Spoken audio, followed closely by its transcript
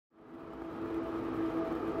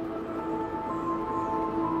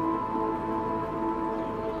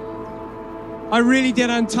I really did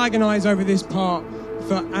antagonise over this part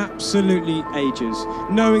for absolutely ages,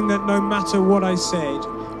 knowing that no matter what I said,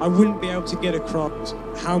 I wouldn't be able to get across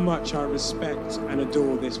how much I respect and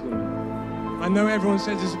adore this woman. I know everyone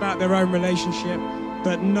says it's about their own relationship,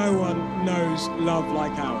 but no one knows love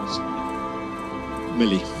like ours.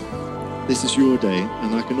 Millie, this is your day,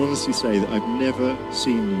 and I can honestly say that I've never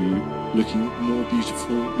seen you looking more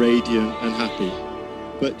beautiful, radiant and happy.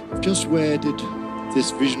 But just where did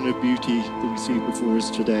this vision of beauty that we see before us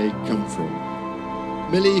today come from?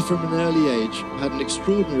 Millie, from an early age, had an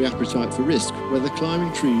extraordinary appetite for risk, whether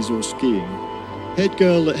climbing trees or skiing. Head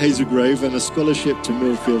girl at Hazel Grove and a scholarship to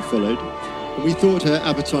Millfield followed, and we thought her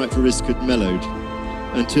appetite for risk had mellowed,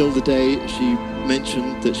 until the day she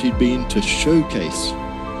mentioned that she'd been to Showcase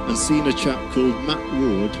and seen a chap called Matt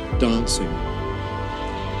Ward dancing.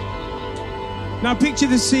 Now picture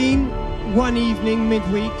the scene. One evening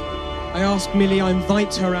midweek, I asked Millie, I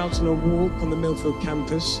invite her out on a walk on the Millfield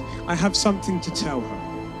campus. I have something to tell her.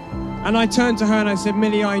 And I turned to her and I said,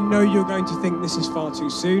 Millie, I know you're going to think this is far too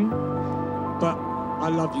soon, but I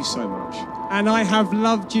love you so much. And I have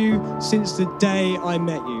loved you since the day I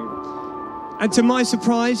met you. And to my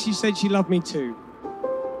surprise, she said she loved me too.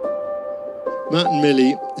 Matt and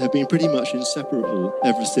Millie have been pretty much inseparable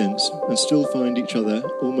ever since and still find each other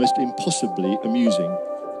almost impossibly amusing.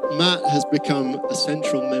 Matt has become a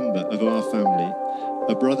central member of our family,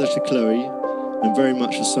 a brother to Chloe and very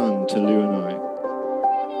much a son to Lou and I.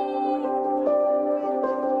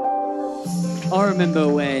 I remember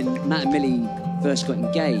when Matt and Millie first got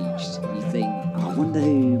engaged, you think, I wonder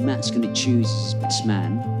who Matt's going to choose as his best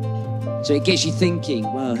man. So it gets you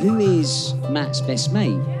thinking, well, who is Matt's best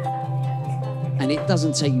mate? And it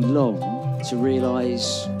doesn't take you long to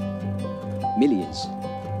realise Millie is.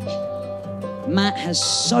 Matt has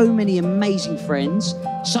so many amazing friends,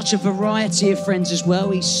 such a variety of friends as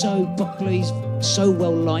well. He's so popular, he's so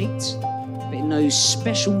well liked. But in those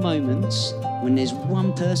special moments, when there's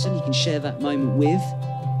one person he can share that moment with,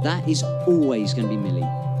 that is always going to be Millie.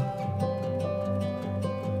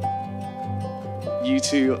 You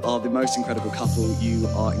two are the most incredible couple. You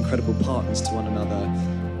are incredible partners to one another,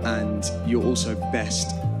 and you're also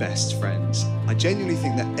best friends. I genuinely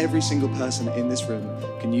think that every single person in this room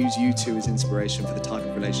can use you two as inspiration for the type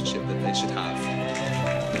of relationship that they should have.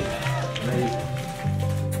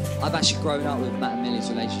 I've actually grown up with Matt and Millie's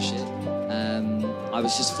relationship. I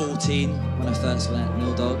was just 14 when I first met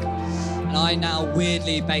Milldog, and I now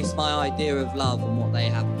weirdly base my idea of love on what they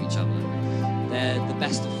have with each other. They're the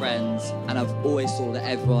best of friends, and I've always thought that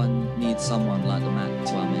everyone needs someone like the Matt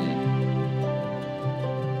to our Millie.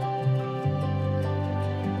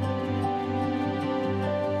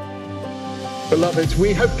 Beloved,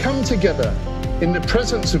 we have come together in the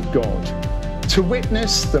presence of God to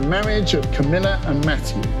witness the marriage of Camilla and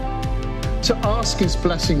Matthew, to ask his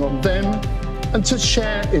blessing on them and to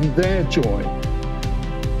share in their joy.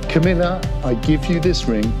 Camilla, I give you this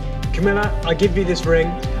ring. Camilla, I give you this ring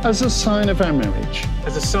as a sign of our marriage.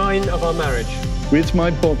 as a sign of our marriage. With my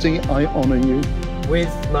body, I honour you.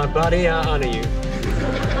 With my body, I honour you.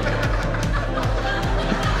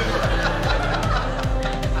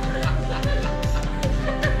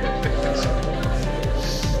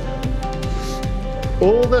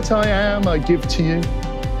 All that I am, I give to you.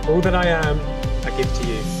 All that I am, I give to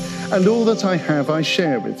you. And all that I have, I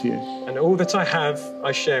share with you. And all that I have,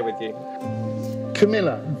 I share with you.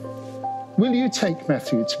 Camilla, will you take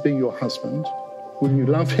Matthew to be your husband? Will you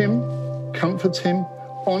love him, comfort him,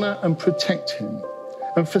 honour and protect him,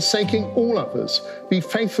 and forsaking all others, be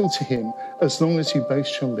faithful to him as long as you both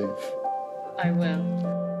shall live? I will.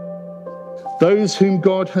 Those whom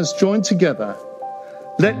God has joined together,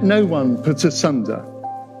 let no one put asunder.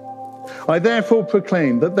 I therefore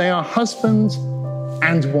proclaim that they are husband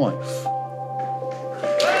and wife.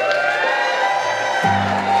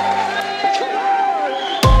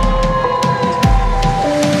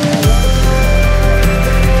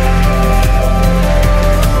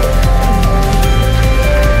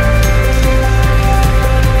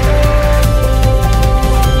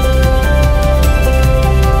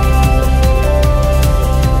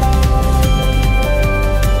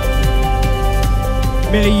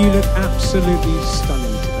 Millie, you look absolutely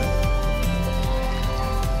stunning today.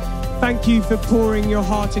 Thank you for pouring your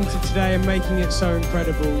heart into today and making it so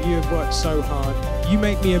incredible. You have worked so hard. You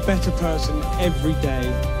make me a better person every day,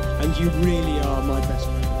 and you really are my best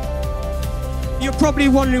friend. You're probably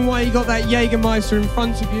wondering why you got that Jägermeister in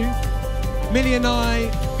front of you. Millie and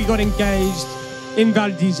I, we got engaged in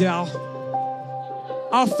Val d'Isère.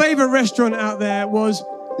 Our favourite restaurant out there was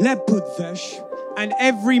Le Pudvesh. And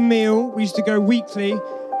every meal, we used to go weekly,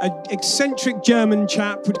 an eccentric German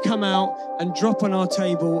chap would come out and drop on our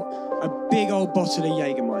table a big old bottle of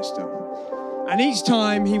Jägermeister. And each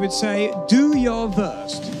time he would say, "Do your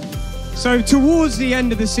worst." So towards the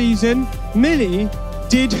end of the season, Millie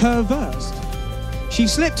did her worst. She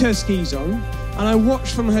slipped her skis on, and I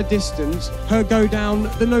watched from her distance her go down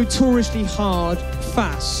the notoriously hard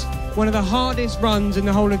Fass, one of the hardest runs in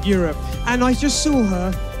the whole of Europe. And I just saw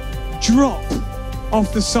her drop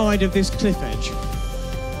off the side of this cliff edge.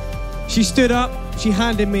 She stood up, she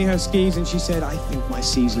handed me her skis, and she said, "I think my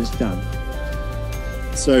season's done."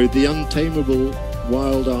 So the untamable,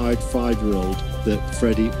 wild-eyed 5-year-old that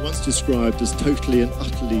Freddie once described as totally and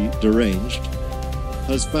utterly deranged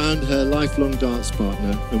has found her lifelong dance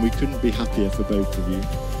partner, and we couldn't be happier for both of you.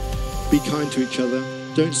 Be kind to each other,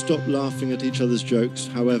 don't stop laughing at each other's jokes,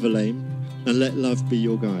 however lame, and let love be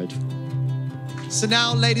your guide. So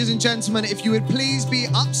now, ladies and gentlemen, if you would please be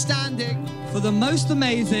upstanding For the most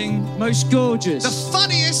amazing, most gorgeous, the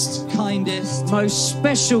funniest, kindest, most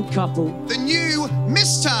special couple, the new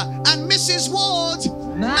Mr. and Mrs. Ward,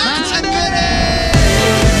 Matt and Millie!